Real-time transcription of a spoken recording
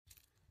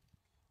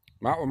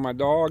I'm out with my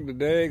dog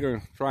today,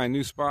 gonna try a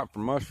new spot for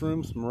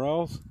mushrooms,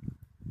 morels.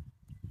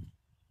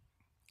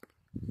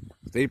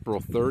 It's April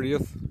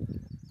 30th.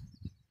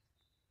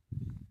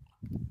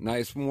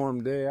 Nice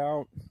warm day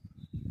out.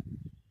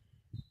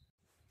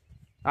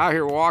 Out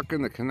here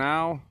walking the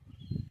canal.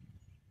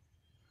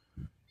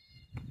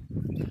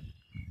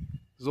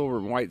 It's over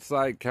in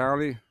Whiteside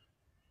County.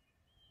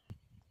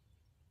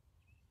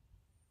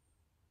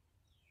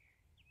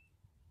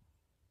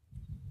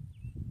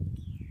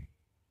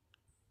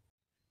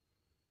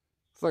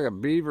 Looks like a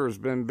beaver's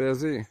been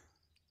busy.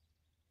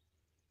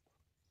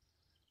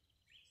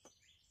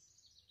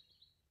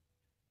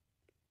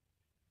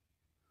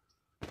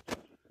 The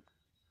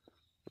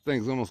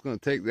thing's almost going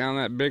to take down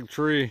that big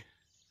tree.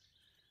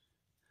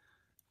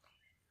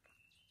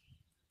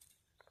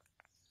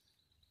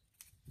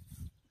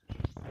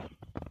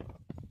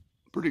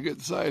 Pretty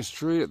good sized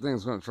tree. That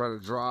thing's going to try to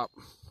drop.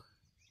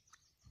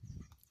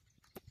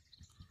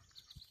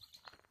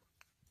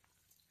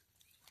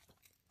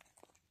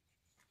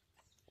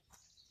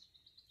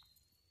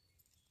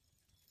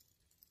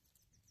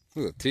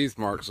 Look at the teeth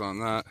marks on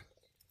that.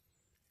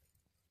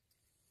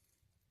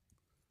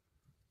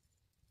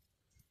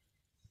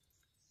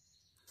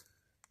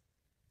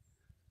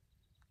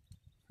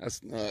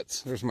 That's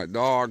nuts. There's my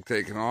dog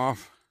taking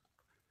off.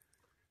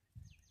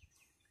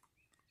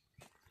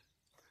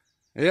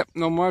 Yep,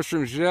 no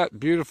mushrooms yet.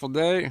 Beautiful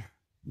day.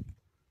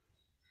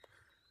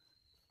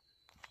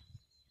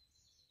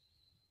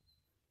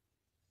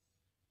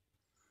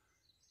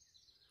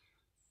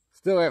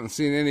 Still haven't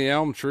seen any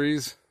elm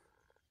trees.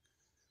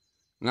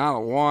 Not a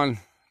one.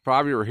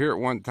 Probably were here at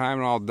one time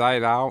and all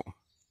died out.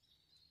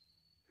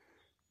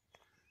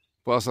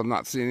 Plus, I'm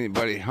not seeing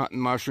anybody hunting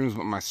mushrooms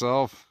but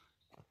myself.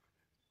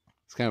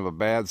 It's kind of a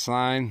bad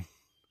sign.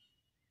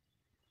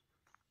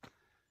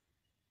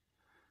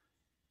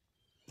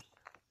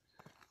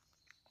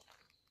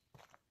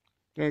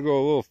 Gonna go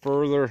a little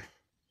further.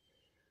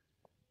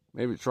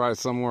 Maybe try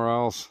somewhere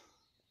else.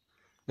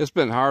 It's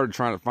been hard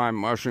trying to find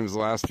mushrooms the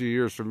last few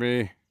years for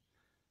me.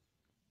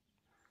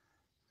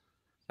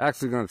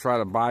 Actually gonna try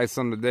to buy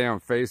some today on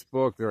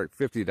Facebook. They're like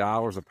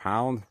 $50 a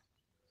pound.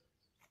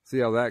 See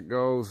how that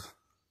goes.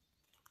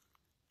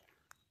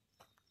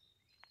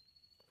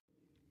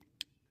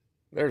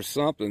 There's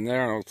something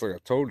there. It looks like a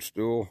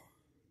toadstool.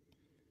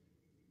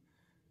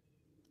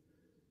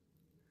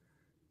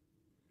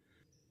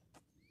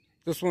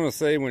 Just want to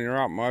say, when you're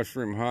out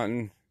mushroom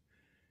hunting,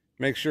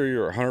 make sure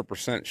you're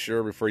 100%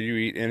 sure before you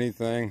eat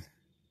anything.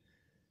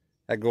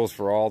 That goes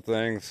for all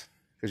things,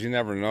 because you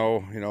never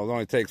know. You know, it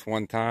only takes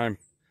one time.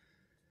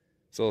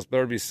 So it's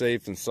better be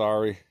safe than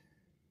sorry.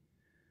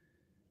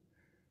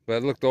 But I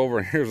looked over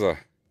and here's a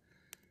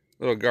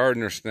little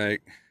gardener snake.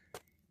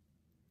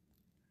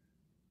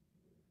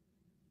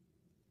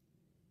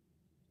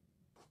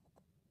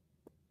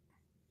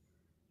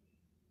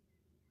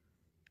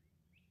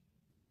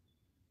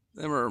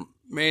 Them are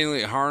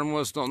mainly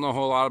harmless. Don't know a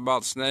whole lot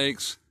about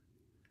snakes.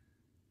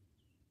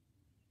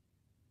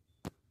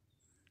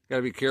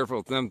 Gotta be careful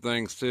with them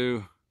things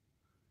too.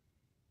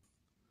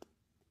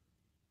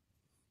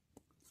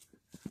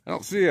 I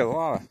don't see a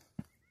lot of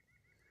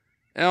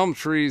elm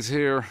trees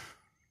here.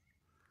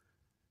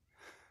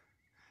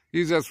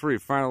 Usually that's where you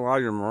find a lot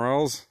of your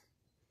morels.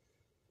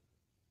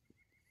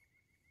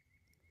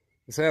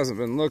 This hasn't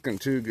been looking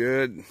too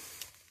good.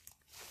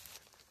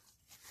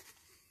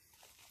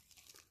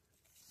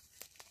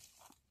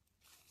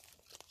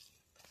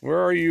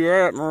 Where are you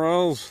at,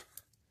 morels?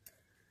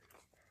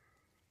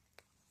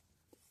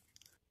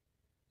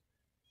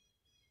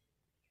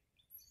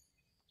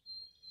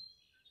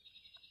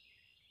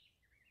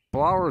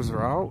 Flowers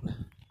are out.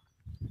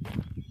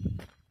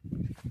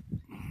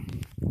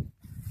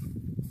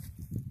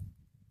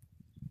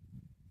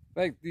 I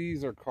think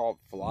these are called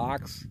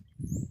phlox.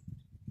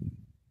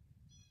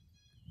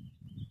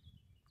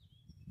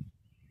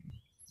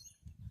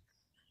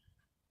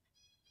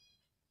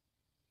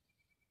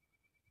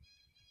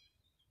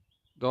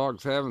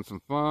 Dog's having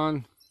some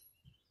fun.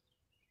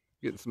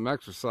 Getting some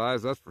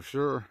exercise, that's for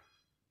sure.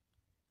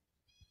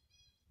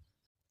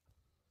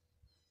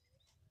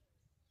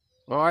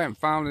 Well, I haven't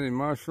found any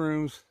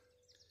mushrooms.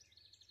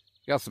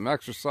 Got some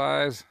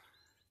exercise.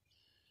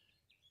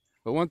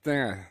 But one thing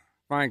I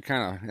find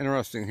kind of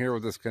interesting here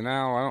with this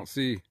canal, I don't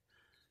see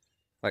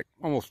like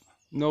almost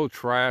no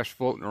trash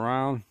floating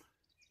around.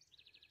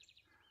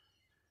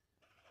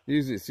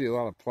 Usually you see a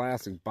lot of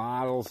plastic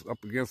bottles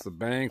up against the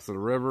banks of the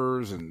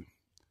rivers and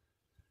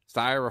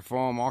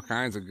styrofoam, all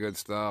kinds of good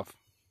stuff.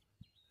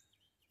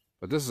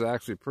 But this is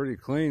actually pretty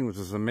clean, which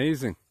is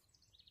amazing.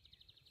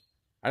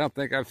 I don't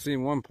think I've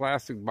seen one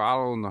plastic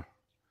bottle in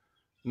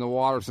the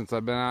water since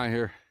I've been out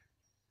here.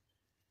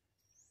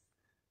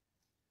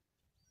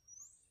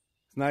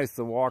 It's nice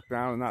to walk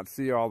down and not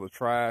see all the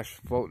trash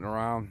floating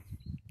around.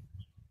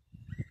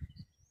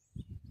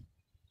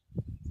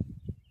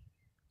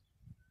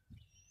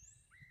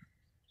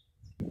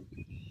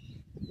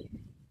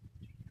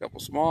 Couple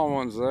small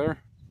ones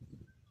there.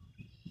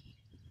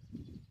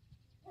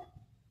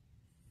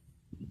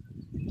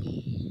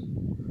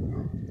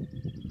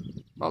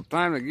 About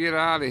time to get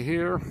out of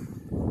here.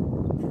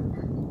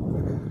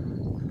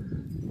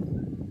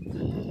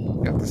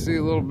 Got to see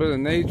a little bit of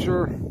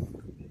nature.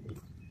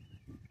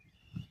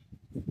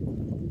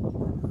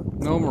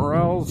 No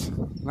morels,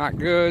 not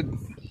good.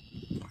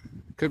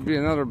 Could be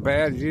another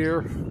bad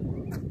year.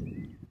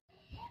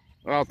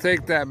 But I'll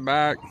take that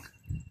back.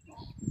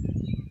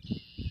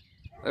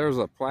 There's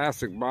a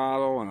plastic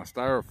bottle and a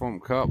styrofoam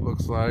cup,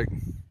 looks like.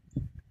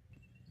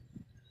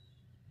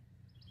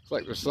 Looks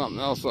like there's something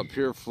else up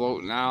here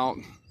floating out.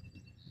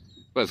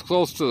 But it's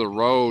close to the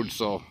road,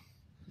 so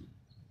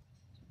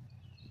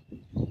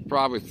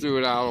probably threw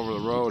it out over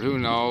the road. Who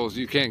knows?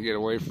 You can't get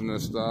away from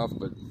this stuff,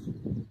 but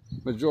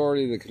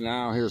majority of the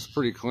canal here is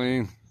pretty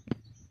clean.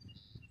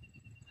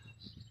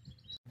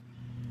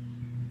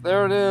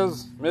 There it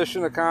is,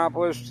 mission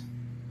accomplished.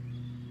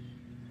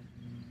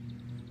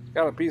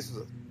 Got a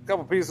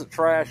couple pieces of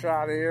trash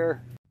out of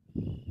here.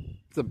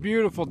 It's a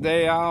beautiful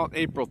day out,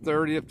 April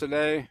 30th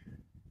today.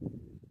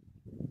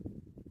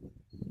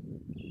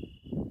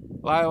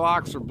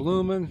 Lilacs are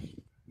blooming.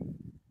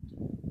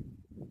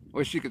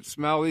 Wish you could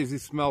smell these.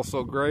 These smell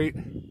so great.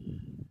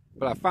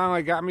 But I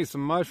finally got me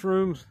some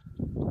mushrooms.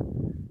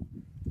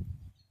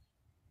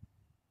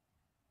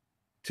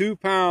 2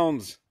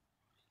 pounds.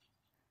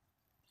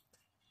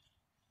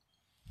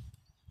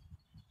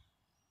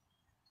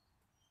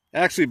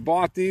 Actually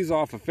bought these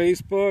off of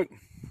Facebook.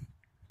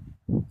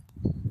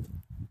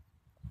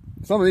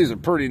 Some of these are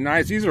pretty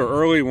nice. These are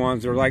early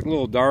ones. They're like a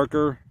little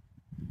darker.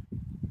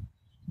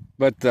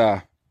 But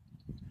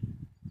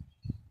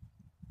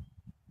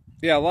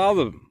yeah, a lot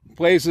of the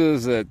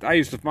places that I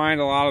used to find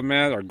a lot of them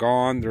at are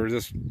gone. They're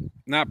just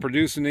not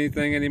producing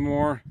anything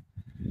anymore.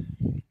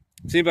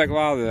 Seems like a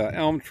lot of the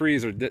elm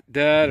trees are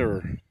dead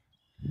or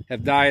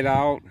have died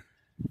out.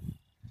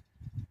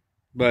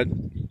 But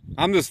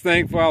I'm just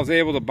thankful I was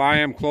able to buy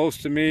them close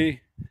to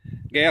me.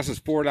 Gas is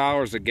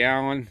 $4 a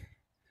gallon.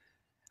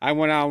 I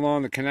went out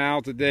along the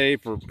canal today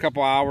for a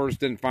couple hours,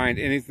 didn't find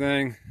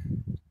anything.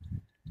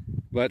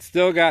 But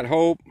still got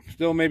hope.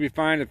 Still maybe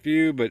find a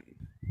few, but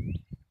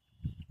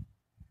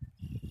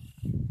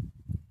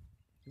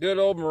good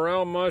old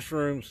Morel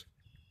mushrooms.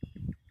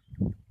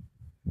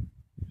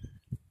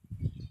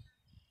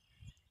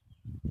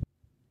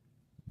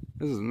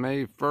 This is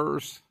May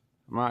 1st.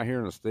 I'm out here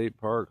in the state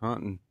park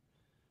hunting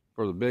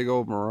for the big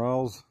old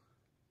morels,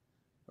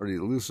 or the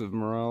elusive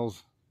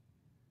morels.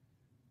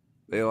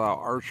 They allow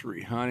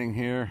archery hunting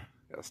here.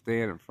 Got a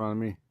stand in front of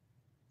me.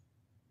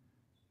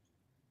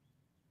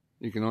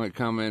 You can only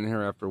come in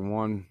here after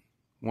 1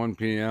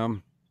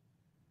 p.m.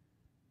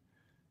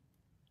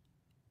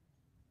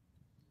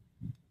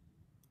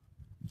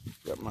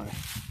 Got my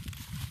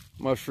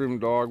mushroom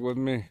dog with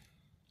me.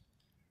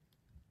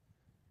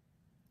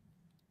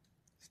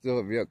 Still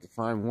have yet to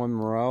find one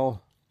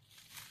morel.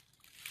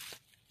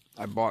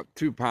 I bought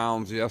 2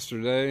 pounds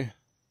yesterday.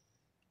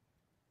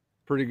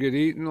 Pretty good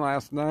eating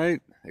last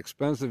night.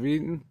 Expensive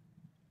eating.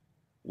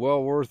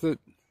 Well worth it.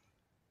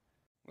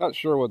 Not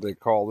sure what they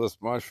call this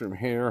mushroom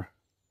here.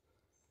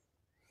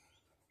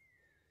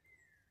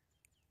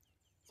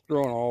 It's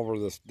growing all over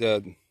this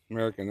dead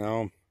American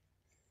elm.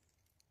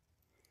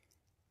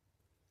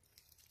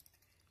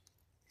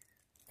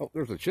 Oh,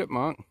 there's a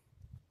chipmunk.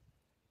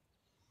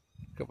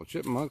 A couple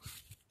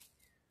chipmunks.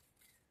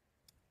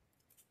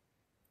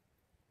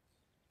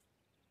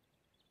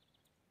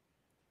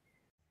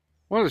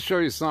 I wanted to show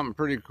you something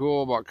pretty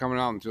cool about coming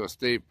out into a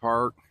state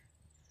park.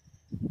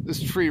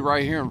 This tree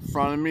right here in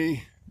front of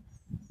me,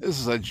 this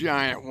is a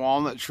giant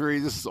walnut tree.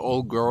 This is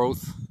old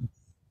growth.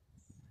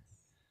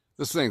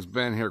 This thing's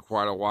been here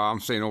quite a while. I'm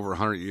saying over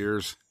 100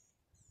 years.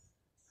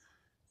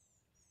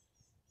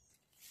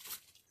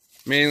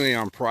 Mainly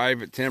on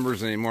private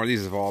timbers anymore.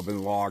 These have all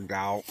been logged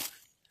out.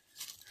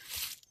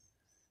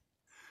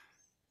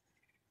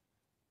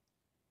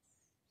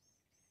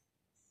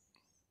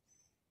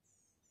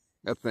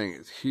 That thing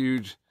is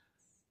huge.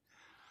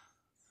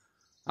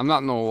 I'm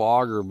not no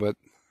logger, but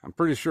I'm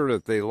pretty sure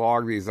that they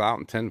log these out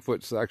in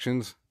 10-foot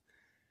sections.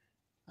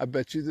 I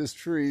bet you this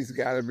tree's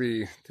got to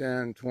be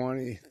 10,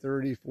 20,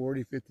 30,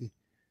 40, 50.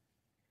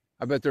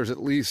 I bet there's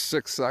at least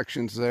 6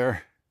 sections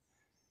there.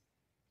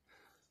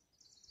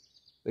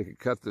 They could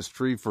cut this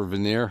tree for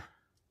veneer.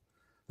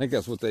 I think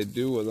that's what they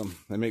do with them.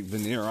 They make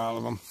veneer out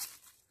of them.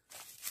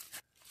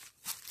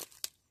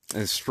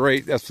 And it's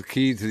straight. That's the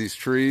key to these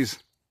trees.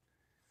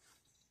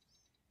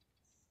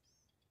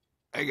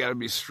 They got to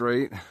be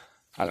straight.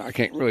 I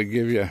can't really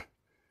give you.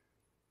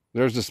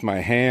 There's just my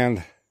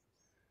hand.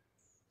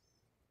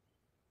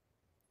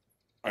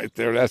 Right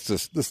there. That's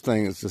just, this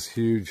thing is just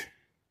huge.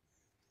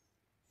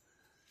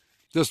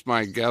 Just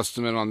my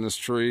guesstimate on this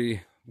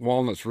tree.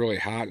 Walnut's really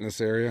hot in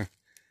this area.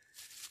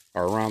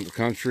 Or around the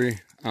country.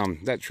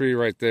 That tree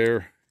right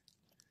there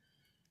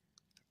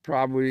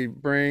probably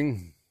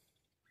bring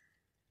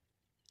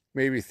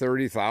maybe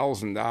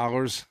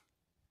 $30,000.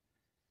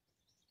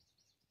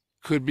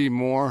 Could be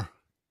more.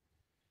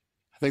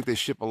 I think they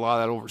ship a lot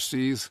of that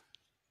overseas.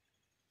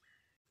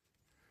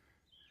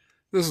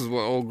 This is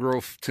what old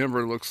growth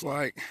timber looks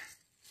like.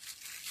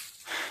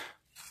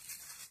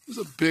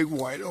 There's a big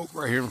white oak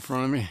right here in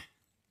front of me.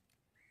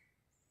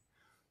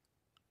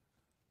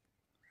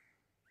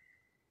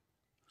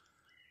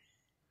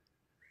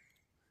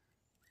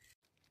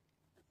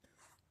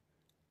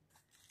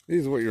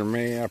 These are what your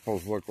May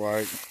apples look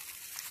like.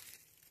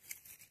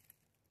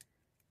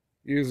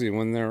 Usually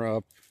when they're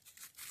up,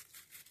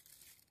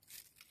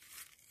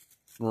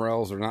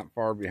 Morels are not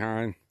far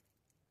behind.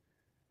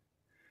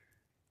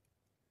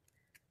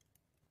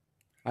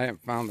 I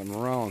haven't found a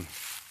Morel in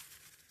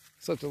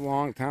such a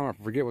long time,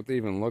 I forget what they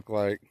even look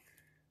like.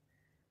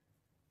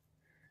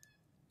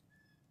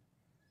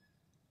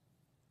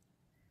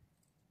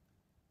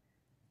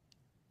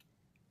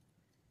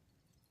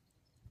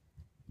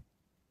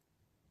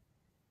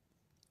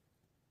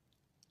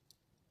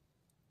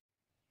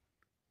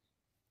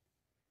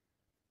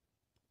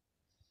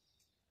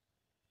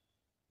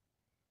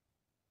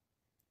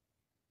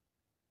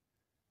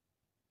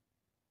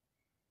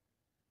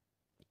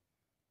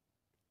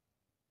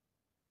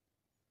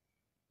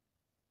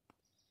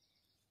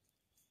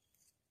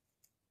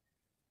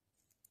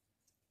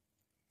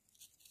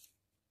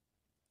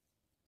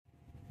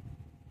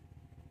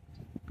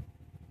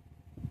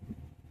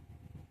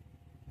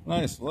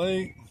 Nice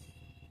lake.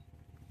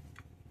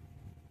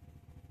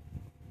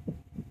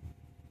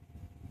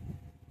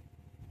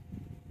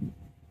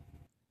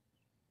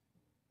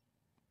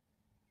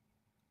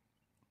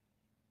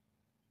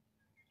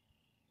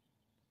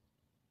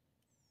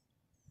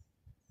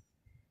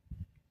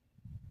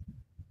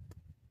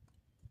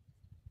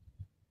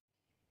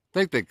 I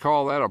think they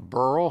call that a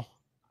burl.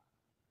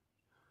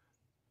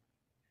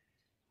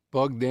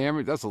 Bug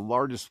damage. That's the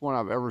largest one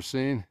I've ever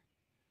seen.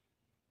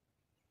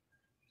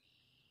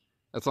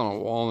 That's on a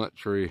walnut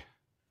tree.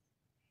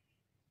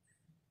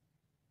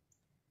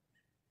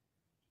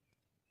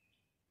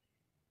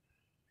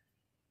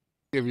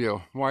 Give you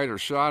a wider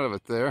shot of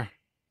it there.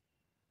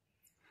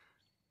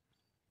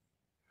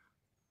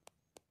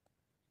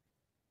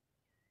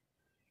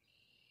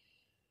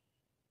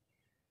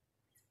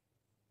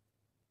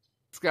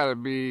 It's got to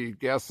be,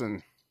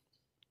 guessing,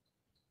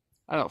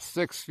 I don't know,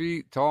 6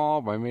 feet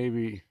tall by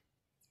maybe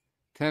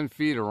 10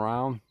 feet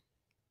around.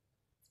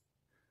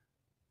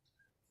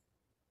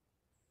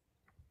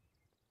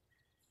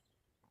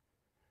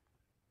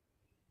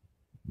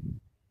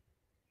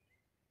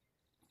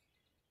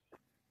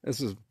 This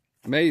is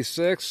May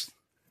 6th.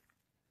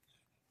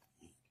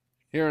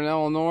 Here in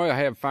Illinois, I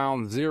have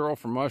found 0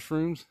 for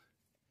mushrooms.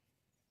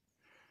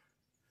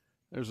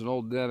 There's an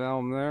old dead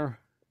elm there.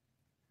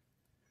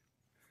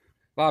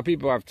 A lot of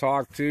people I've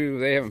talked to,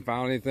 they haven't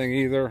found anything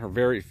either, or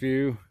very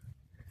few.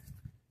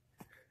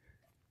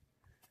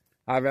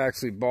 I've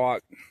actually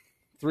bought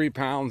 3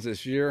 pounds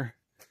this year.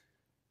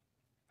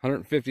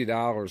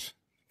 $150.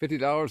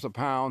 $50 a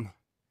pound.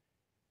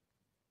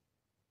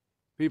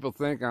 People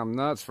think I'm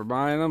nuts for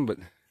buying them, but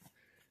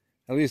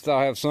at least I'll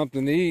have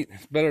something to eat.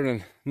 It's better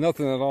than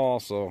nothing at all,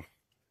 so.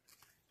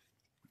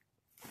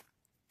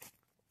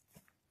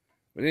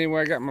 But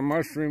anyway, I got my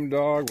mushroom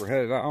dog. We're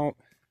headed out.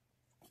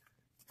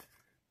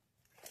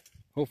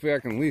 Hopefully I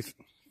can at least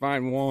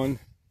find one.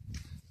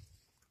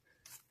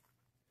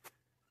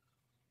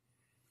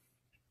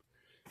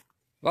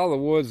 A lot of the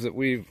woods that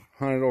we've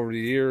hunted over the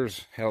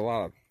years had a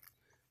lot of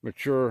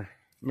mature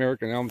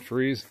American elm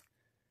trees.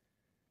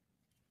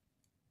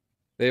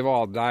 They've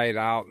all died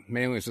out.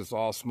 Mainly it's just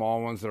all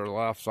small ones that are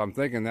left. So I'm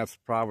thinking that's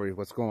probably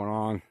what's going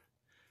on.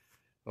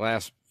 The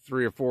last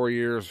 3 or 4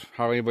 years,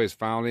 hardly anybody's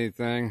found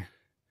anything.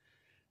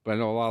 But I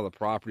know a lot of the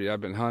property I've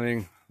been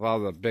hunting, a lot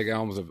of the big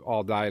elms have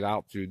all died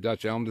out through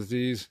Dutch elm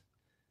disease.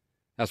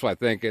 That's what I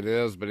think it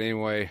is. But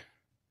anyway,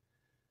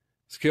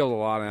 it's killed a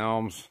lot of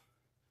elms.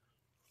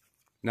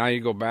 Now you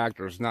go back,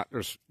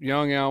 there's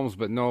young elms,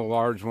 but no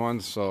large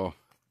ones. So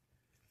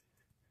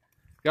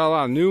got a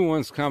lot of new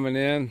ones coming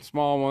in,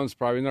 small ones,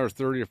 probably another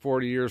 30 or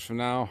 40 years from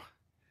now.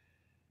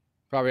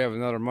 Probably have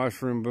another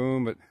mushroom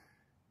boom, but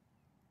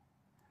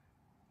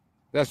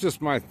that's just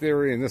my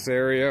theory in this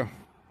area.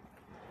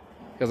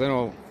 Because I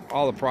know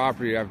all the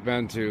property I've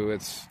been to,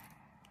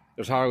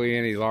 there's hardly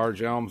any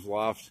large elms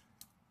left.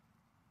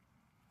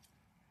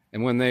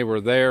 And when they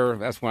were there,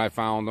 that's when I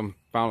found them.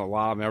 Found a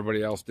lot of them,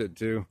 everybody else did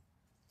too.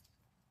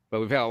 But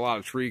we've had a lot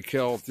of tree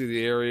kill through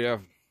the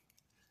area.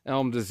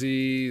 Elm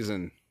disease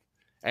and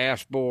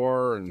ash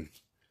borer and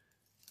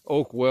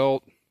oak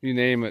wilt, you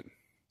name it.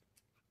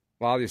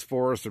 A lot of these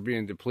forests are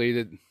being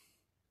depleted.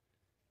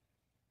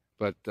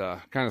 But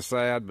kind of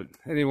sad. But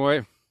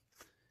anyway,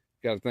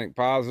 got to think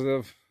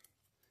positive.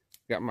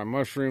 Got my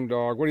mushroom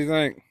dog. What do you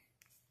think?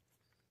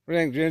 What do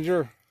you think,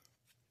 Ginger?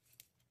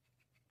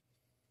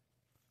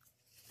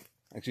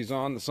 I think she's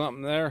on to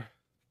something there.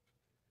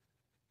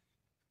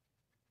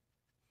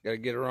 Got to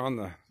get her on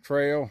the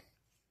trail.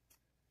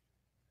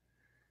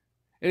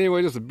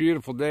 Anyway, just a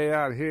beautiful day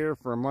out here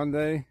for a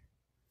Monday.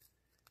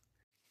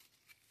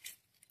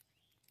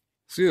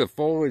 See, the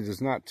foliage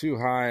is not too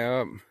high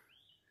up.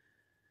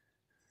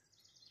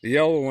 The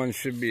yellow ones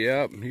should be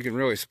up. You can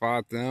really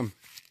spot them.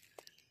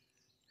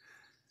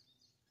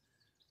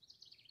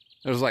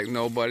 There's like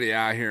nobody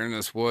out here in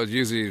this woods.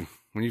 Usually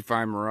When you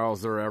find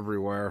morels, they're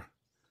everywhere.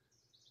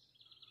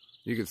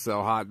 You could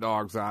sell hot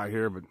dogs out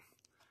here, but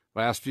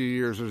last few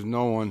years there's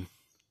no one.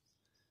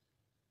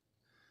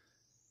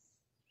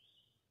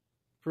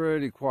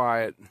 Pretty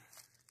quiet.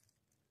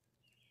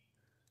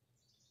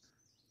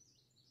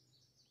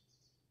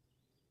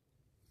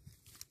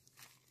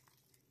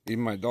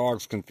 Even my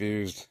dog's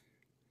confused.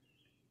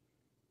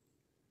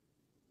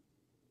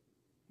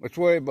 Which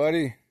way,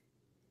 buddy?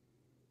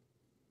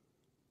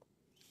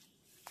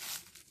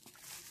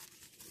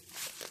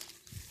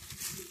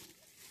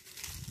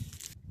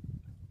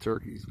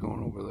 Turkey's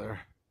going over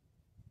there.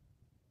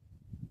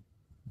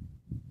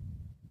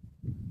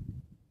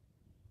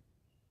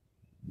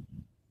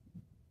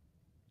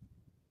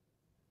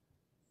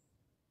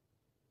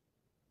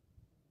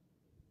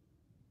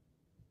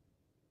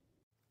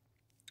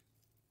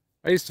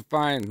 I used to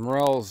find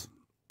morels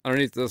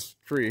underneath this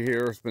tree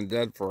here. It's been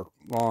dead for a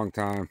long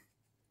time.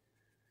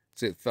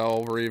 See, it fell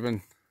over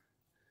even.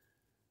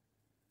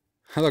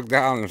 I looked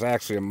down and there's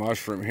actually a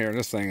mushroom here, and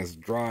this thing is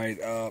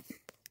dried up.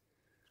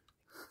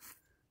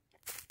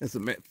 It's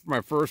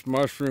my first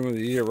mushroom of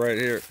the year right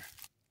here.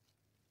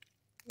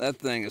 That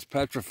thing is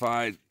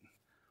petrified.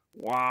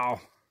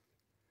 Wow.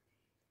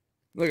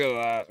 Look at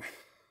that.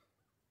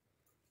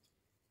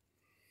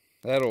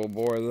 That old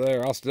boy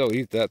there. I'll still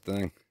eat that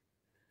thing.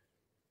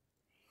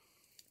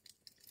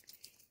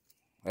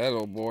 That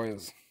old boy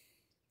is...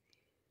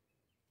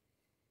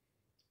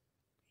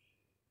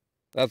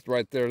 That's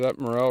right there. That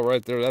morel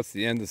right there. That's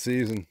the end of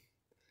season.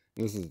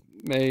 This is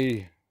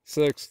May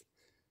 6th.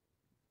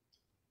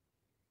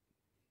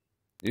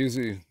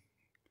 Usually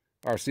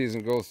our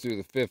season goes through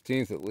the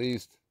 15th at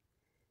least.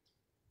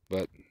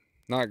 But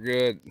not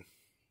good.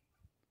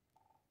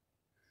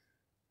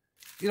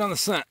 Get on the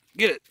scent.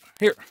 Get it.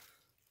 Here.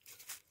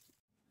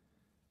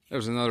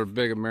 There's another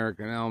big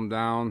American elm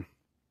down.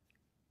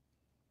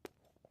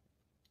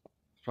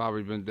 It's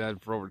probably been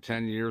dead for over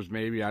 10 years,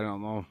 maybe. I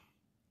don't know.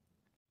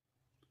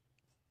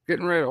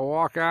 Getting ready to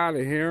walk out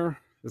of here.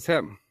 This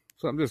happened.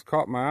 Something just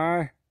caught my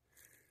eye.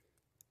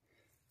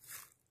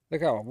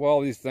 Look how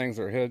well these things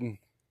are hidden.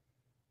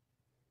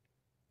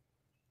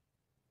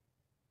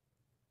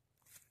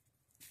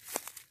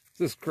 It's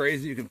just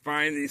crazy you can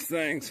find these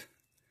things.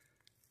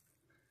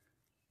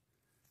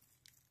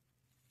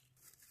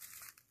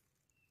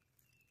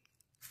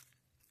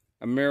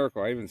 A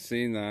miracle. I haven't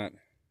seen that.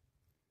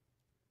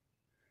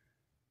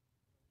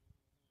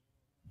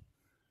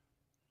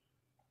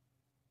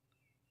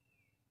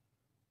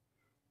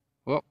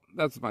 Well,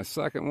 that's my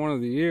second one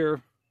of the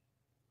year.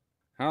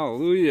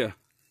 Hallelujah.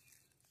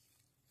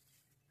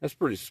 That's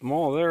pretty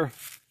small there.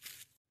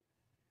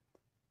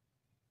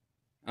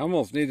 I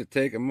almost need to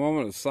take a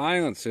moment of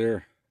silence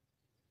here.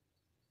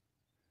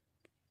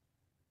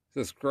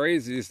 It's just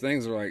crazy. These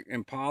things are like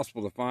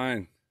impossible to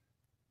find.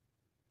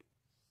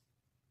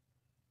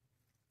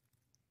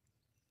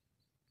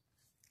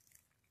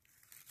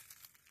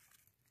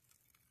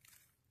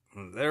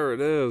 And there it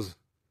is.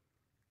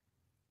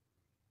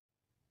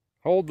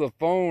 Hold the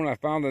phone. I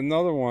found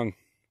another one.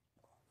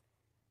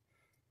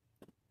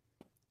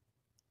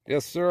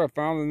 Yes, sir. I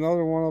found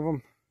another one of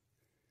them.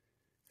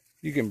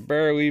 You can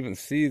barely even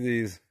see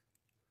these.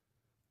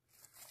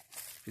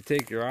 If you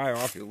take your eye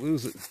off, you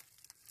lose it.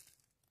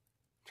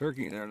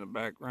 Turkey there in the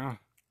background.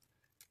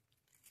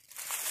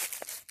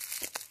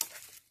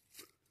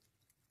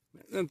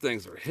 Man, them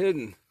things are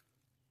hidden.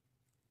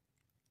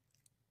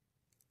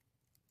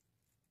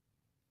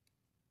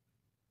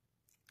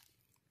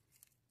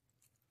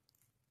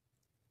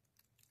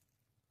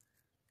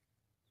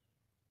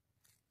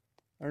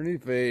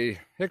 Underneath a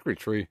hickory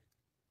tree.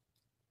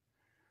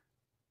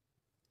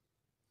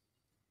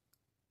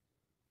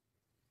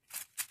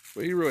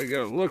 But you really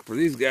gotta look for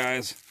these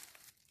guys.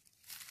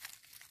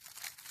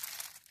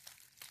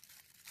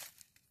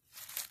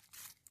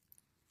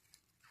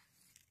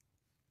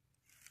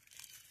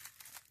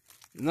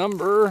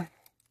 Number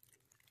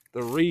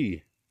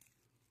 3.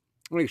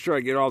 Make sure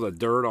I get all the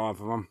dirt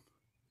off of them.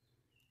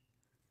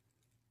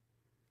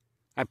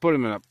 I put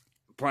them in a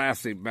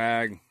plastic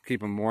bag,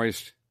 keep them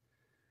moist.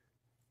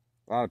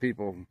 A lot of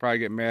people probably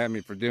get mad at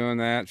me for doing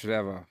that. Should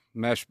have a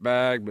mesh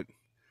bag, but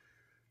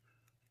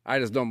I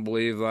just don't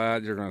believe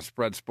that. You're going to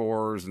spread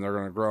spores and they're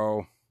going to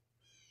grow.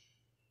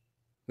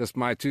 Just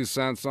my 2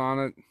 cents on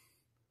it.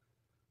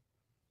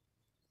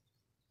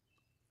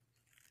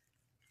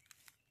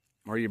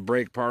 Or you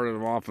break part of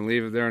them off and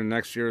leave it there, and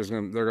next year they're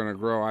going to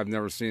grow. I've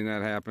never seen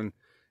that happen.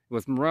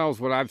 With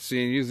morels, what I've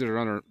seen, usually they're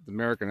under the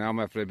American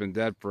elm after they've been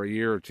dead for a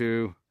year or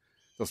two.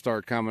 They'll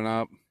start coming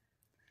up.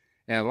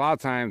 And a lot of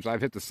times I've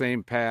hit the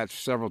same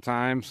patch several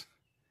times,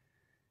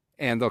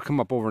 and they'll come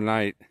up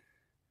overnight.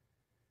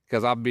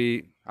 Because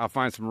I'll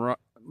find some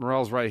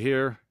morels right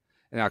here,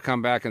 and I'll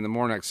come back in the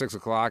morning at 6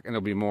 o'clock, and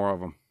there'll be more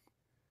of them.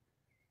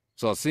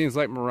 So it seems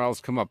like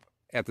morels come up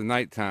at the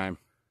nighttime.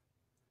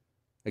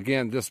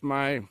 Again, just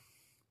my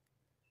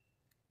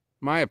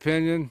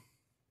opinion.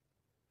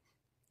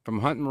 From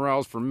hunting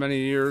morels for many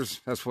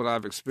years, that's what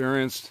I've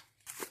experienced.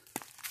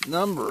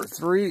 Number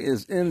 3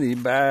 is in the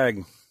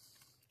bag.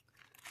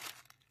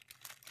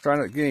 Trying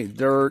not to get any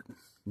dirt.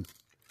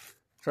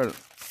 Try to,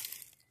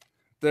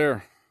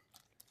 there.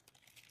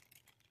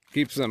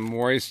 Keeps them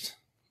moist.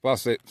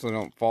 Plus, so they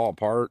don't fall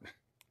apart.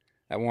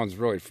 That one's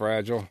really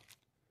fragile.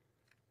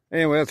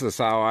 Anyway, that's just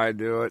how I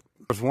do it.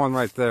 There's one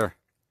right there.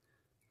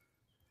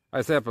 I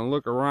just happen to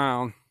look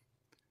around.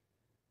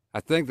 I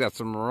think that's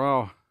a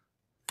Morel.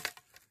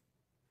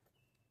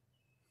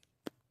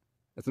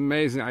 It's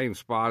amazing I even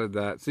spotted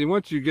that. See,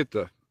 once you get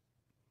to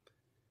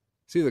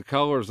see the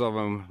colors of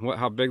them,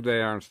 how big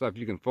they are and stuff,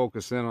 you can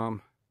focus in on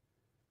them.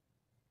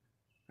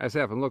 I just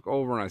happen to look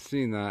over and I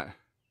seen that.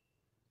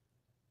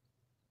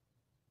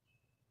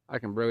 I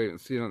can barely even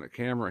see it on the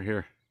camera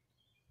here.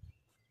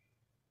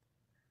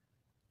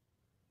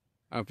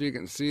 I don't know if you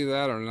can see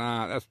that or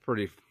not. That's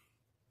pretty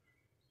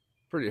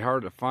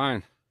hard to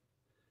find.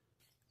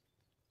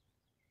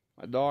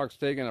 My dog's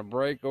taking a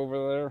break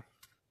over there.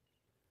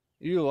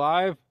 You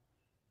alive?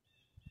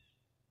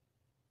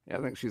 Yeah,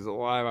 I think she's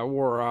alive. I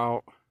wore her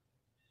out.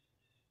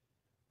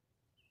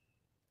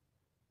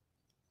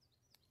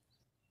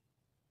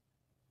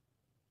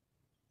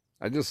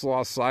 I just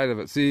lost sight of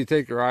it. See, you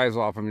take your eyes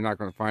off them, you're not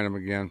going to find them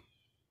again.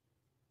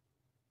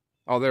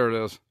 Oh, there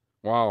it is.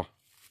 Wow.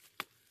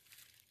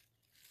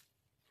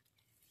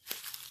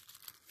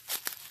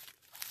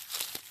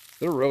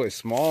 They're really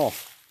small.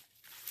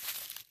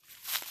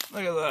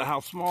 Look at that,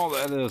 how small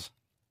that is.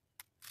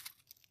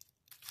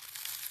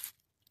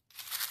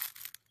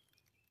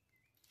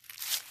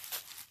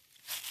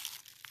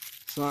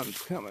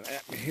 Sun's coming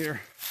at me here.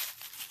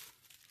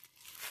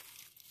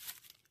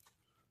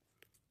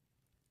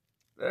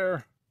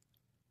 There.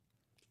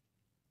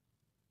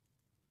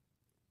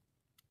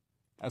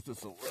 That's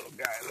just a little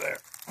guy there.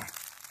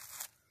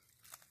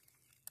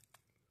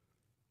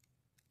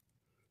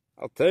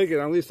 I'll take it.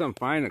 At least I'm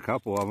finding a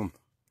couple of them.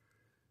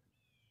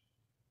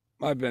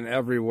 I've been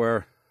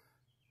everywhere.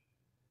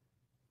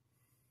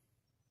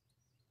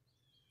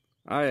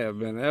 I have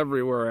been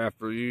everywhere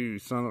after you, you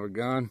son of a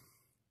gun.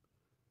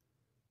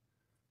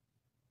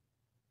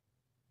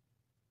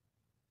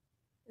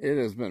 It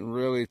has been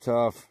really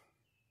tough.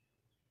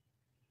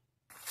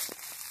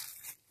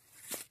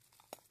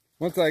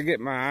 Once I get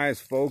my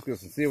eyes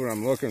focused and see what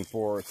I'm looking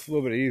for, it's a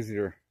little bit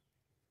easier.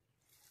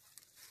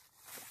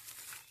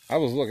 I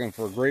was looking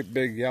for great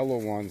big yellow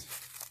ones.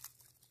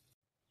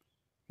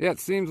 Yeah, it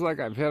seems like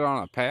I've hit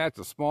on a patch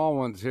of small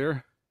ones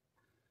here.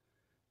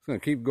 Just gonna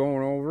keep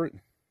going over it.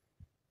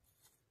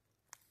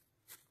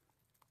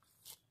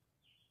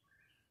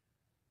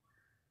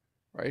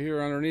 Right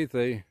here underneath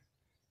a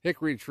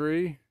hickory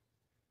tree.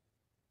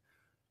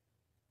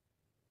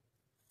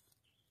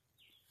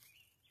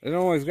 It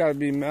don't always got to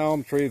be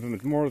elm trees,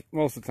 but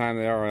most of the time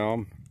they are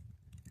elm.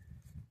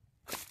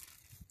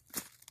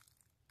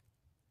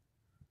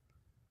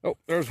 Oh,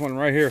 there's one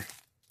right here.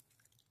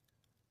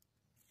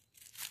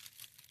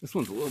 This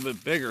one's a little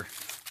bit bigger.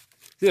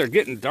 See, they're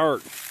getting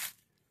dark.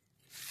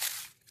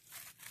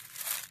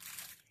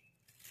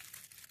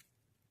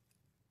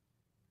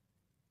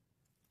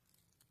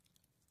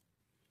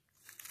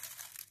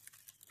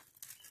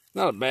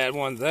 Not a bad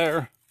one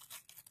there.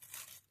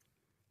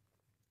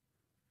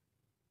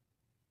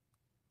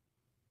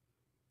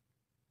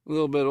 A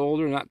little bit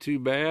older, not too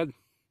bad.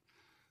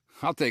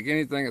 I'll take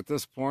anything at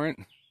this point.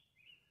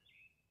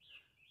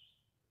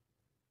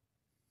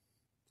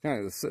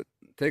 Kind of sit,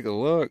 take a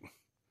look.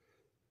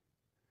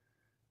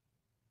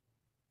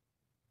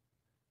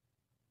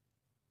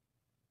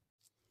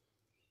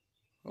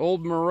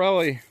 Old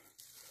Morel.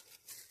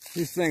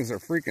 These things are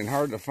freaking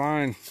hard to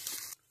find.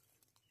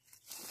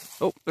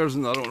 Oh, there's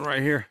another one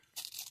right here.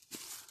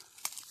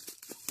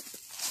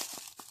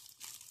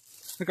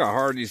 Look how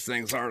hard these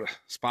things are to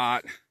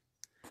spot.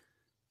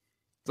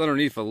 It's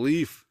underneath a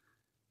leaf.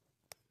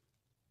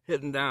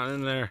 Hidden down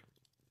in there.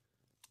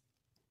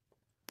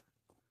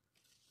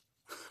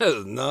 That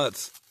is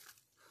nuts.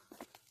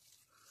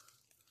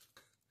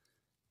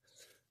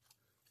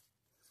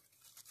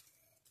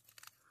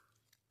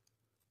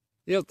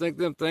 You don't think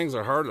them things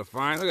are hard to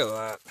find? Look at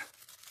that.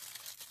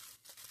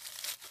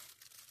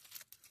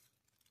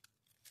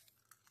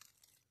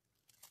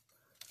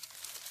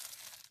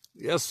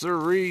 Yes,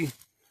 sirree.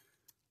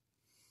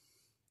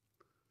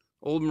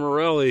 Old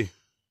Morel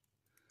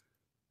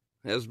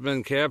has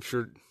been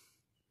captured.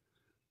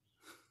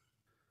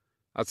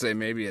 I'd say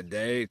maybe a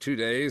day, 2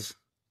 days.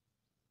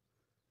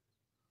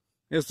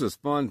 It's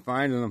just fun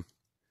finding them.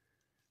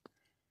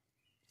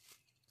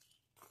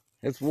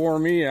 It's wore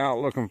me out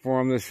looking for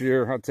them this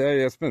year. I'll tell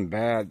you, it's been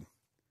bad.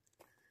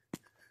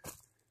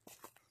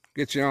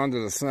 Get you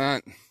onto the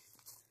scent.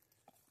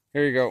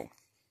 Here you go.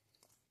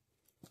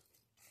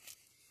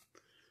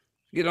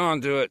 Get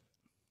onto it.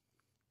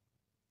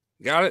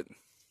 Got it?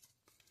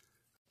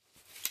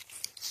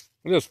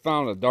 I just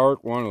found a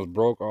dark one that was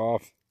broke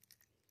off.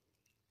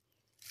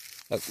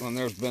 That one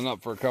there's been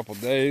up for a couple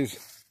days.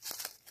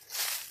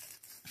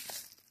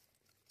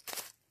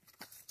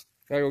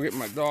 Gotta go get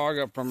my dog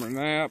up from her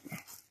nap.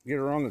 Get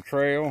her on the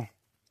trail.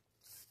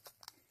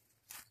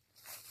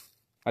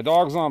 My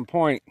dog's on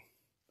point.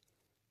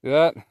 See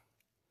that?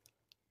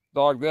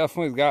 Dog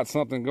definitely got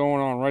something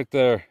going on right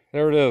there.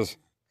 There it is.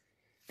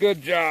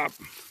 Good job.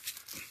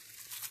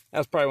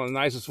 That's probably one of the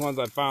nicest ones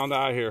I found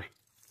out here.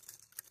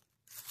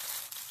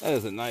 That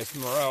is a nice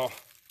morel.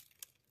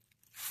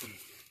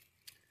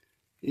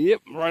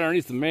 Yep, right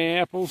underneath the May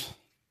apples.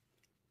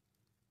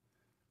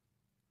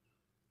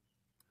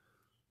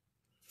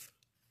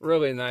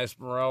 Really nice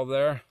morel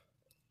there.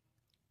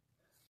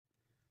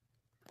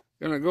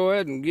 Gonna go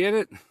ahead and get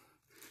it.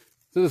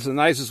 This is the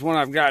nicest one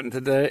I've gotten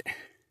today.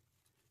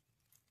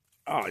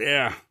 Oh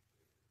yeah.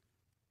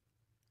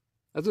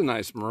 That's a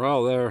nice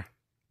morel there.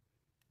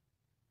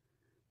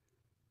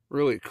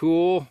 Really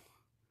cool.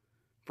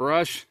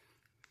 Brush.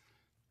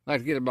 I'd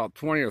like to get about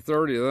 20 or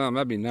 30 of them.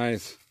 That'd be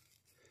nice.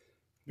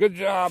 Good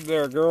job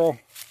there, girl.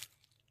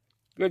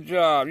 Good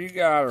job. You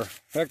got her.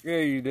 Heck yeah,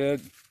 you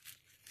did.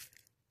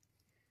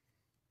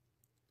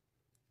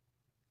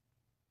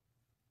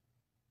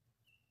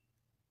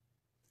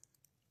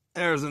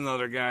 There's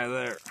another guy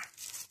there.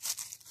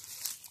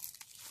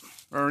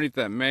 Underneath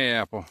that May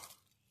apple.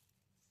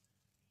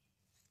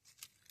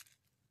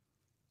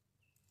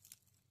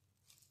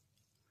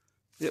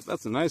 Yep,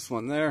 that's a nice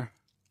one there.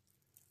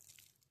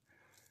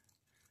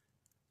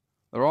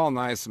 They're all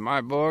nice in my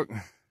book.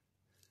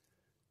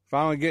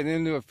 Finally getting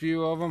into a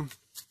few of them.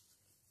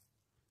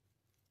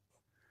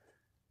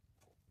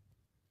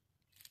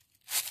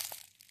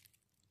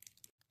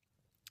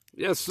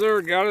 Yes,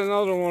 sir. Got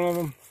another one of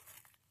them.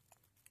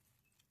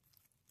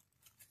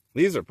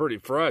 These are pretty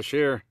fresh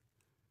here.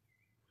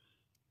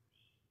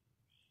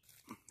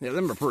 Yeah,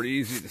 them are pretty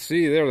easy to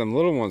see there. Them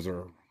little ones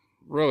are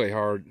really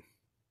hard.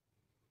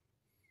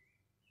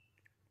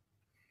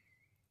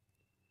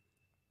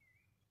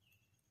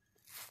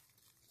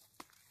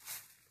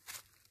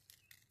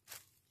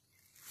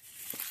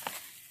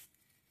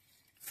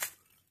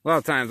 A lot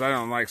of times I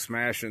don't like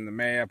smashing the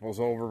May apples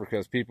over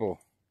because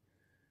people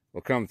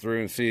will come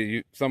through and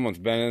see someone's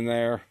been in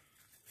there.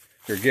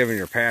 You're giving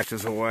your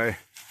patches away.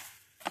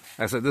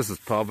 I said this is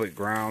public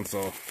ground,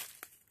 so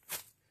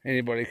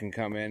anybody can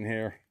come in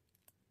here.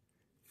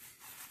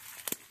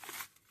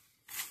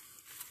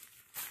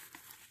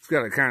 It's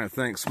got to kind of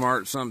think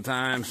smart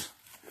sometimes.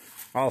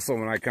 Also,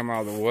 when I come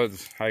out of the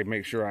woods, I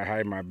make sure I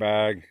hide my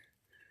bag.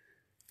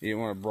 You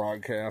don't want to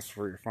broadcast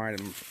where you're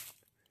finding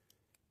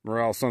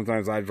morel.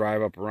 Sometimes I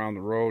drive up around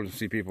the road and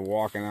see people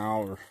walking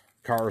out or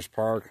cars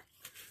parked.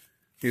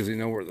 Usually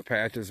know where the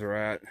patches are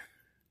at.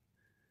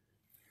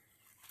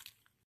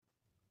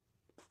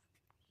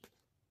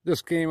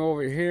 Just came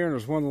over here and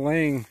there's one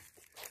laying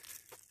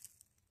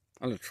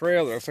on the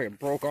trail that looks like it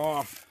broke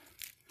off.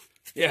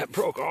 Yeah, it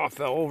broke off,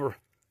 fell over.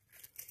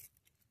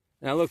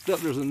 And I looked up,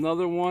 there's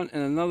another one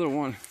and another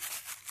one.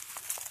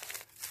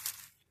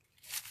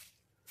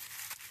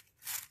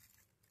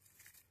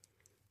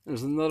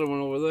 There's another one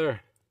over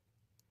there.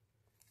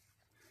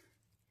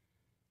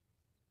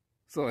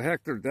 So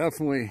heck, they're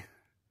definitely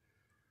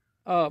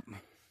up.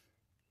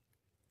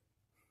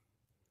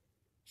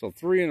 So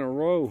 3 in a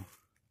row.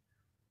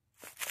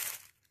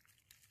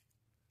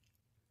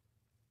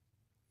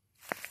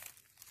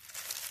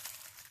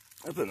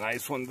 That's a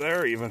nice one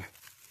there even.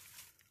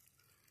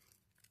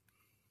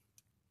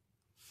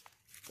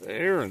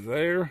 There and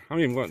there. I'm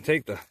even going to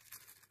take the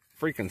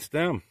freaking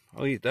stem.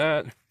 I'll eat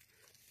that.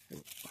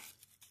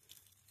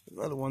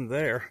 Another one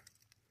there.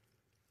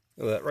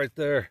 Look at that right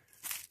there.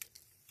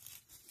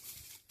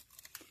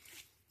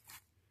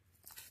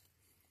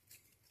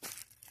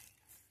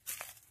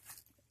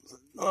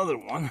 Another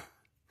one.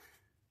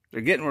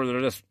 They're getting where they're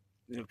just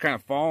kind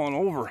of falling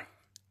over.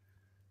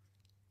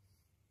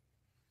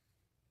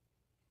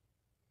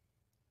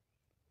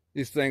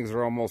 These things have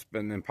almost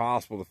been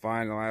impossible to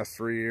find in the last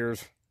 3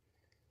 years.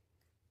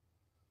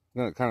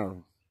 Then it kind of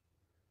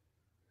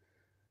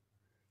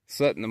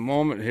set in the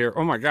moment here.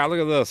 Oh my God, look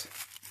at this.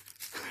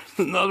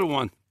 Another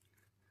one.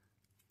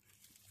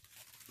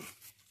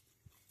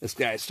 This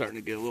guy's starting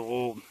to get a little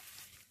old.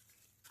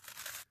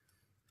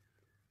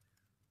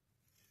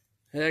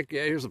 Heck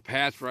yeah, here's a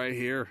patch right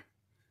here.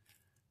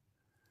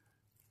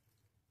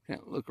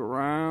 Can't look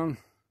around.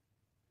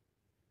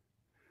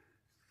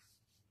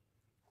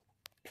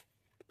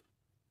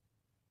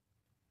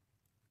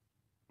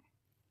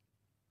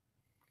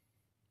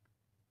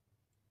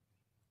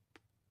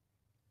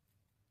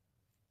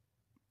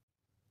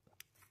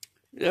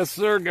 Yes,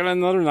 sir, got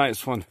another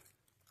nice one.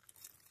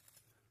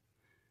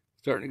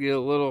 Starting to get a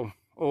little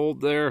old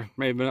there.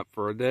 May have been up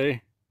for a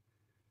day.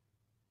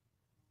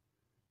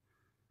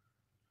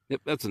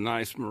 Yep, that's a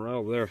nice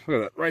morel there.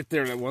 Look at that, right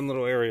there, that one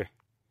little area.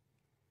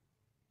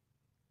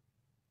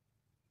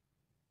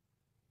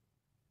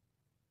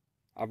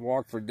 I've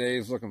walked for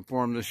days looking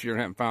for them this year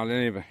and haven't found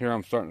any, but here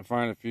I'm starting to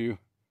find a few.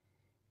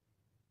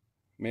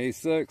 May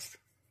 6th.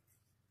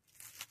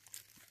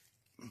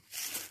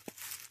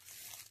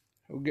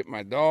 I'll get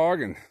my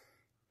dog and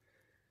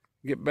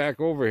get back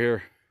over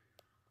here.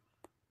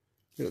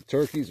 The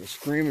turkeys are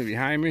screaming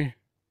behind me.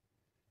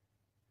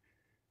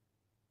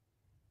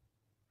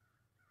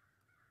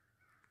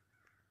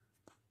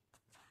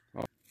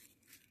 Oh.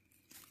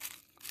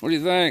 What do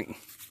you think?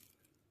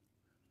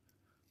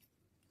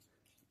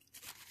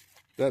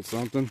 That's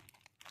something.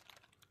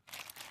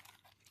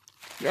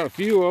 Got a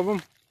few of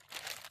them.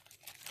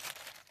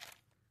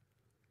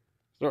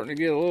 Starting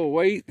to get a little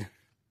weight.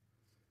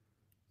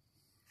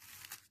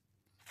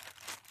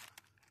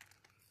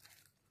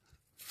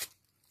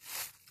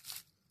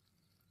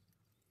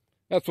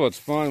 That's what's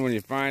fun when you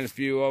find a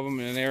few of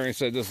them in an area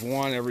instead of just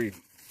one every,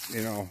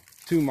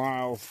 2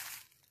 miles.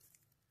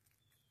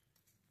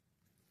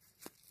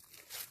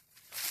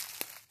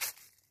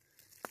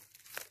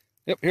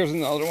 Yep, here's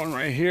another one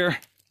right here.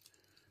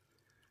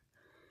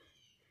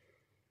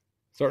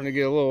 Starting to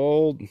get a little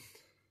old.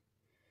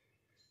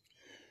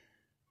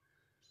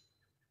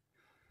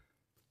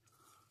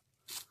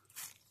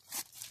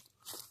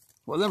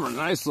 Well, them are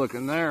nice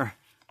looking there.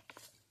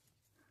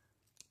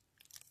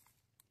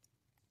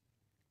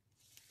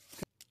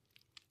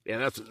 Yeah,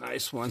 that's a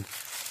nice one.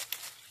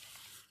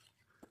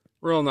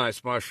 Real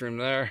nice mushroom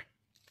there.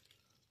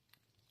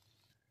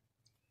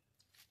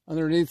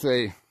 Underneath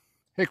a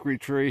hickory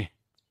tree.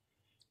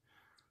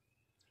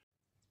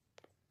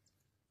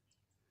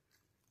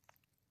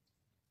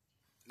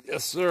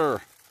 Yes, sir.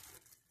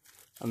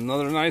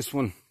 Another nice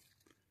one.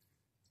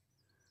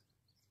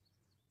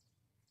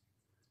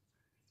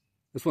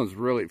 This one's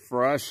really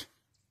fresh.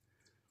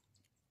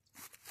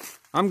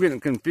 I'm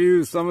getting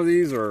confused. Some of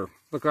these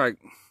look like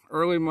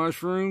early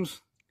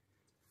mushrooms,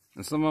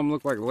 and some of them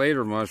look like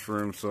later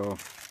mushrooms, so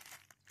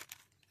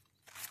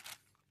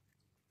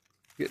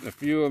getting a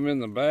few of them in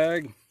the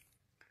bag.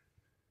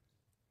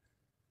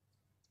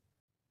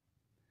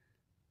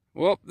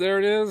 Well, there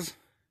it is.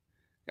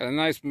 Got a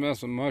nice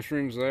mess of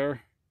mushrooms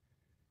there.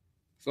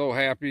 So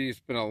happy. It's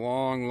been a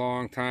long,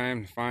 long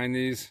time to find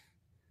these.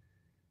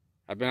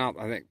 I've been out,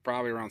 I think,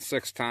 probably around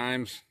 6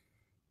 times.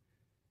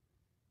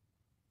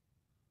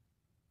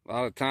 A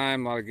lot of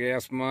time, a lot of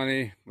gas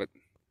money, but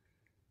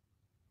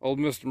old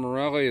Mr.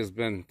 Morel has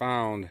been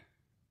found.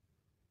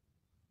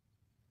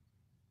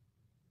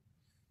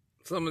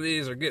 Some of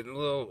these are getting a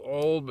little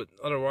old, but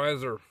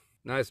otherwise they're a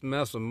nice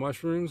mess of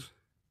mushrooms.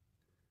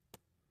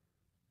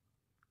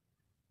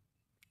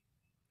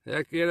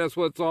 Heck yeah, that's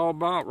what it's all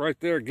about right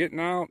there. Getting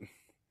out,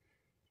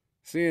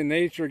 seeing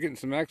nature, getting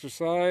some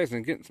exercise,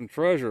 and getting some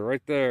treasure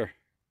right there.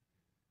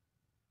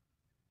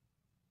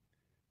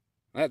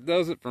 That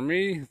does it for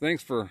me.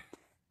 Thanks for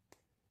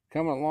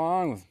coming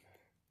along with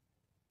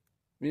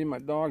me and my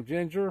dog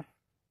Ginger.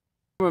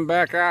 Coming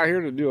back out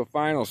here to do a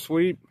final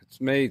sweep. It's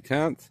May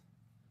 10th.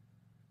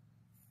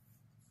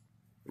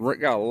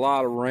 Got a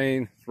lot of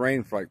rain. It's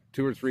rained for like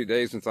 2 or 3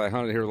 days since I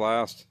hunted here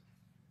last.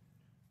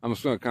 I'm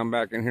just going to come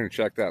back in here and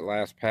check that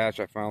last patch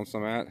I found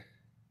some at.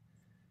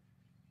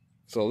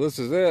 So this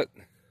is it.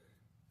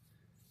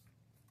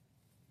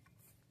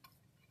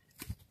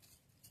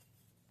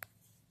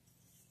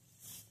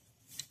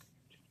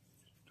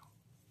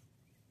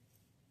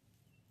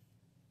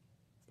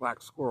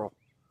 Black squirrel.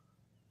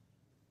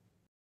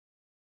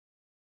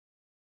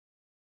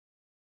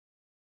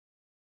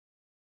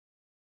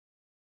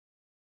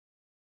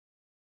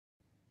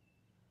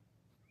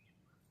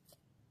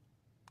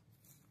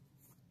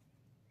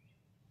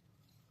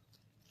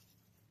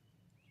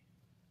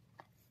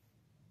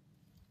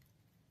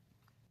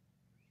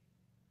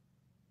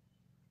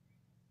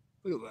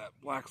 Look at that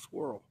black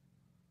squirrel.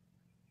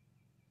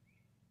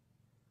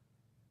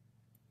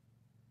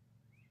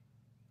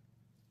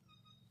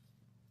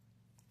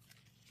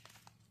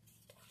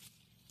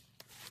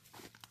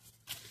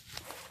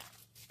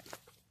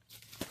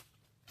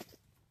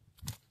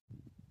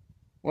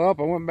 Well,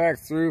 I went back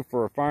through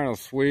for a final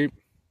sweep.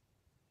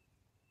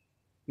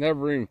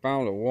 Never even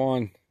found a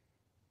one.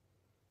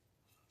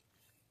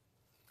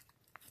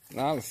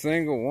 Not a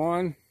single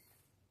one.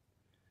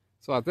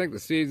 So I think the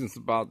season's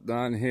about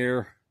done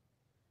here.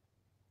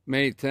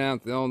 May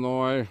 10th,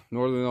 Illinois,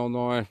 Northern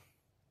Illinois.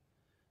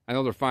 I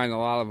know they're finding a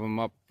lot of them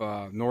up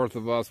north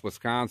of us,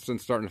 Wisconsin,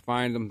 starting to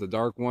find them, the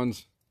dark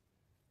ones.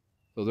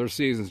 So their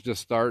season's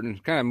just starting.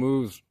 Kind of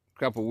moves a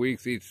couple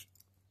weeks each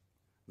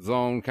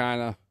zone,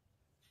 kind of.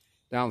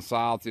 Down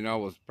south,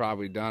 was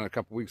probably done a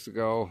couple weeks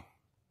ago.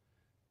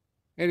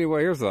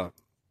 Anyway, here's a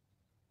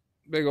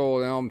big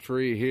old elm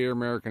tree here,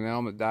 American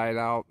elm that died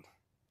out.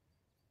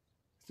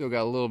 Still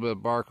got a little bit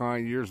of bark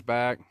on it years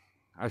back.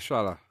 I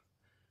shot a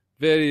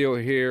video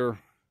here.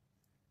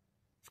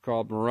 It's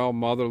called Morel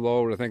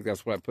Motherlode. I think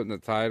that's what I put in the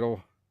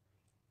title.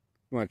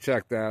 You want to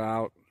check that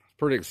out.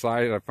 Pretty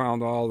excited. I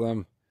found all of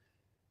them.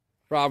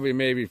 Probably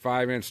maybe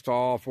 5-inch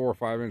tall, 4 or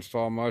 5-inch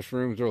tall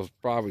mushrooms. There was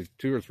probably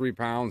 2 or 3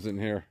 pounds in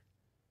here.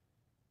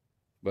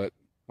 But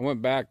I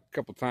went back a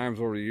couple times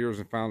over the years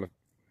and found a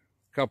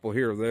couple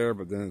here or there,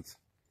 but then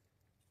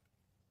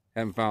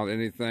haven't found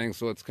anything,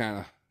 so it's kind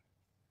of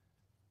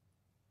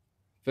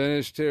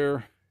finished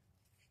here.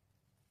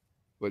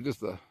 But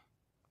just a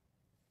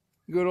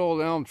good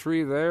old elm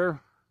tree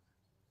there.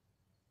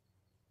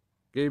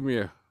 Gave me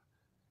a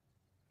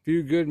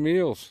few good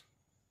meals.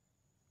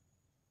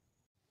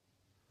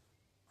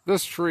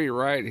 This tree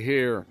right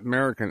here,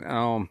 American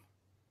elm,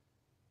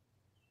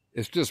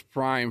 it's just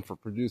prime for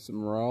producing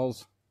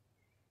morels.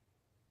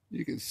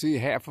 You can see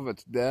half of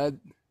it's dead.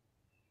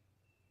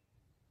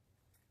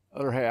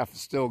 Other half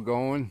is still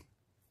going.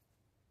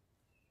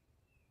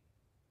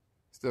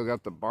 Still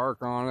got the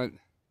bark on it.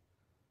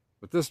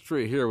 But this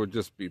tree here would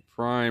just be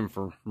prime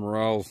for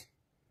morels.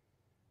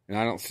 And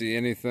I don't see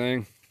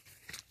anything.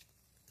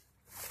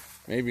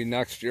 Maybe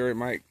next year it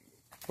might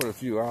put a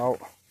few out.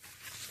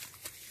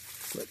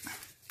 But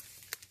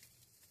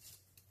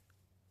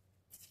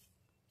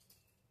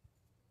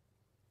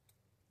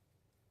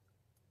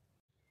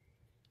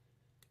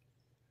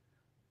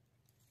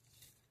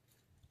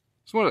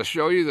just want to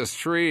show you this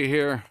tree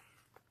here.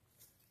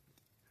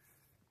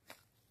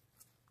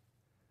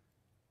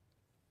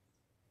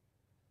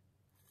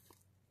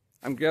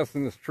 I'm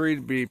guessing this tree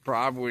to be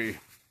probably,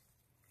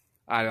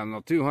 I don't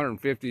know,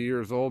 250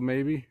 years old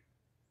maybe.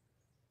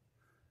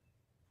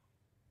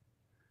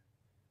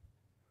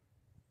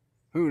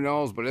 Who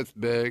knows, but it's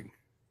big.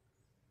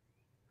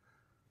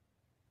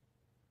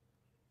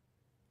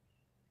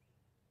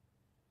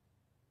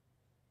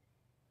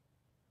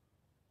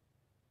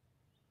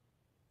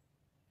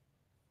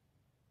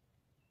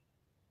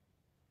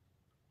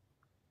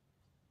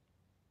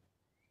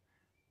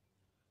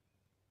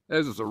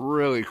 This is a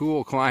really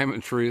cool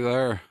climbing tree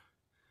there.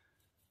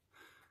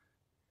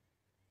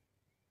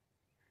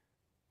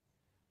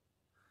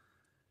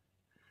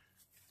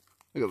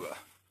 Look at the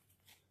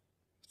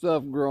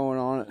stuff growing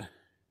on it.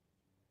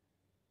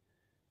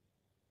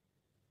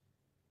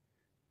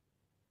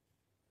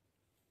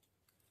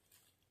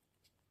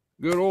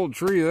 Good old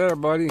tree there,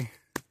 buddy.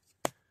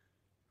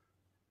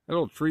 That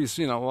old tree's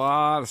seen a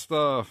lot of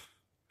stuff.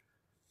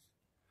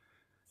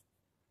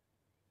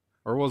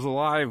 Or was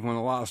alive when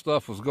a lot of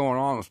stuff was going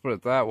on, let's put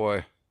it that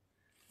way.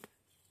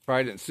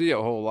 Probably didn't see a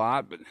whole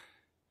lot, but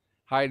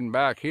hiding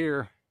back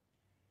here.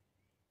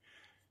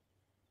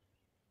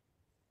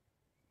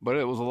 But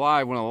it was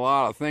alive when a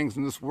lot of things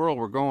in this world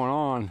were going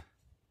on.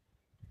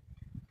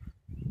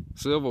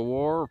 Civil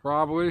War,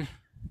 probably.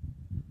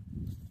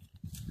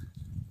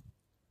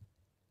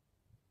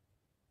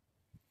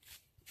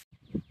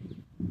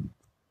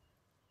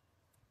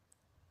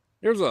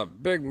 Here's a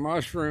big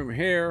mushroom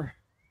here.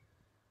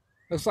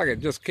 Looks like it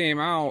just came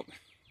out.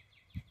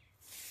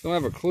 Don't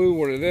have a clue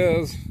what it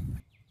is.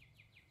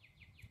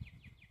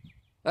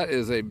 That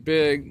is a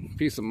big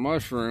piece of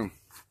mushroom.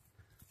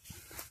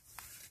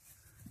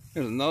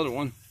 Here's another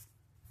one.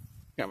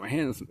 Got my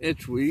hand in some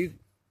itchweed.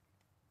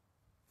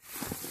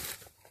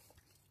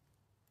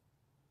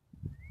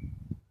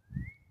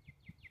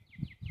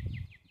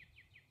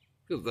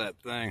 Look at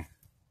that thing.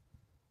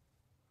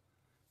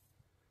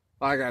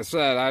 Like I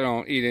said, I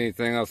don't eat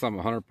anything else. I'm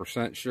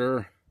 100%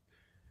 sure.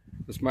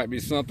 This might be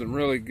something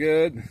really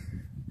good.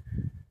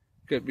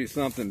 Could be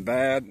something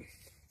bad.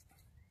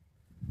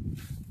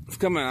 It's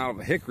coming out of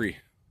a hickory.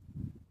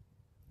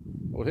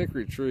 Old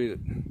hickory tree that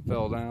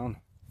fell down.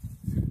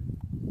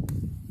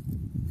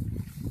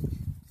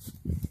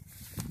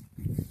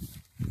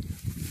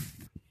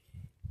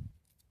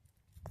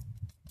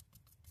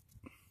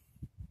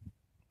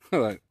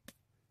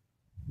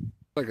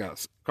 Like a,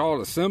 call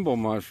it a symbol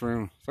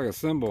mushroom. It's like a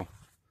symbol.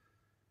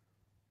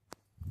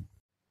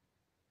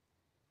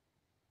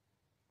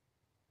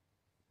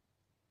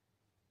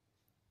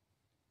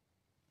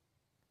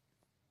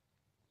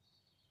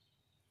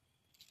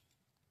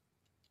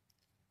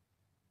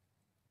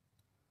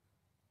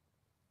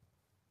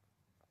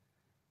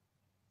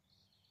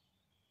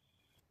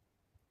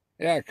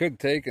 Yeah, I could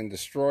take and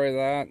destroy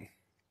that.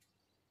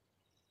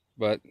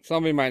 But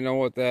somebody might know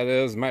what that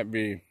is. It might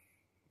be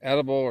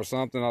edible or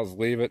something. I'll just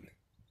leave it.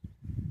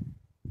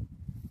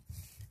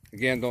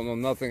 Again, don't know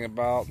nothing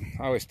about.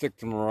 I always stick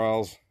to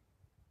morels.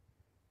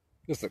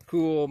 Just a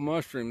cool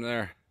mushroom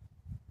there.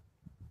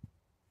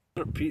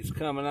 Pete's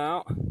coming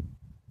out.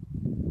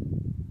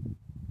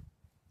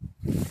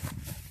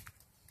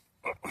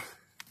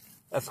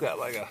 That's got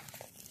like a...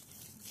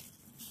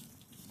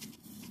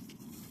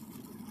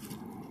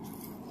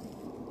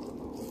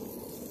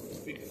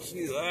 If you can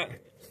see that.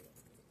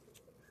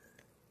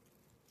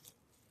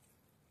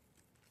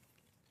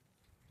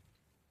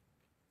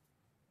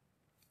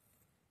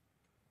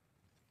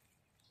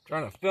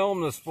 Trying to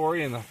film this for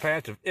you in a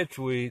patch of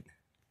itchweed.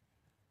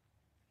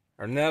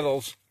 Or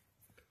nettles.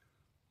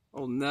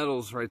 Old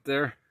nettles right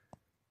there.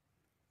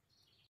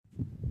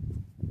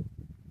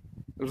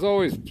 There's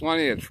always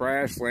plenty of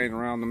trash laying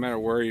around no matter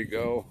where you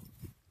go.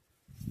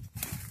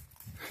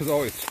 There's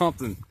always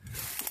something.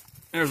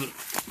 There's a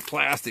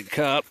plastic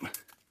cup.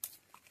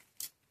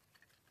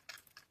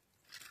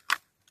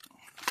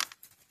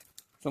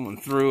 Someone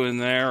threw in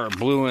there or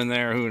blew in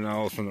there, who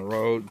knows, from the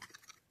road.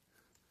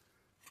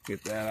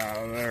 Get that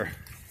out of there.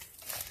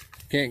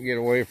 Can't get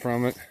away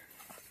from it.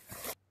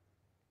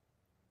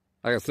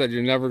 Like I said,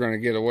 you're never going to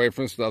get away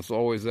from stuff. It's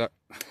always that.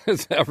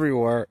 It's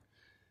everywhere.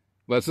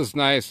 But it's just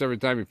nice every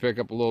time you pick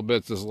up a little bit,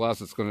 it's just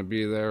less it's going to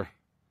be there.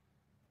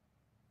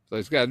 So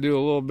you just got to do a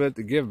little bit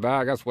to give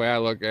back. That's the way I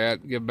look at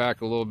it. Give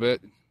back a little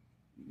bit.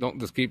 Don't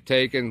just keep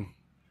taking.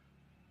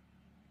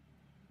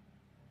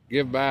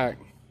 Give back.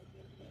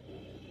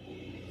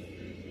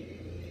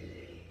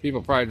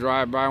 People probably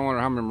drive by and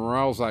wonder how many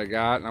morels I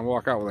got, and I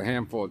walk out with a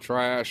handful of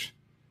trash.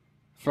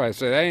 So I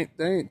said,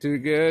 they ain't too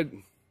good.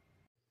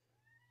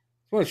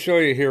 I want to show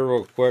you here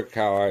real quick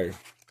how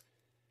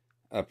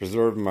I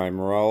preserve my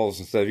morels.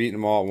 Instead of eating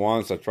them all at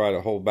once, I try to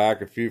hold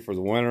back a few for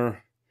the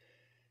winter.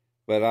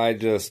 But I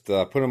just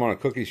put them on a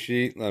cookie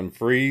sheet, let them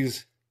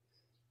freeze,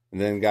 and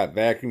then got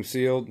vacuum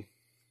sealed.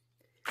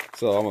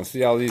 So I'm going to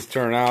see how these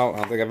turn out. I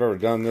don't think I've ever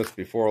done this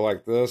before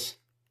like this,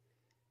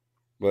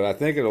 but I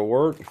think it'll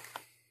work.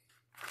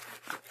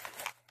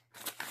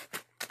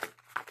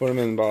 Put them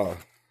in about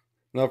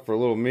enough for a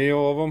little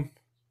meal of them.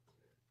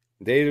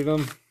 Dated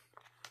them.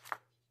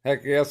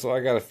 Heck yeah, so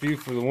I got a few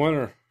for the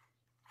winter.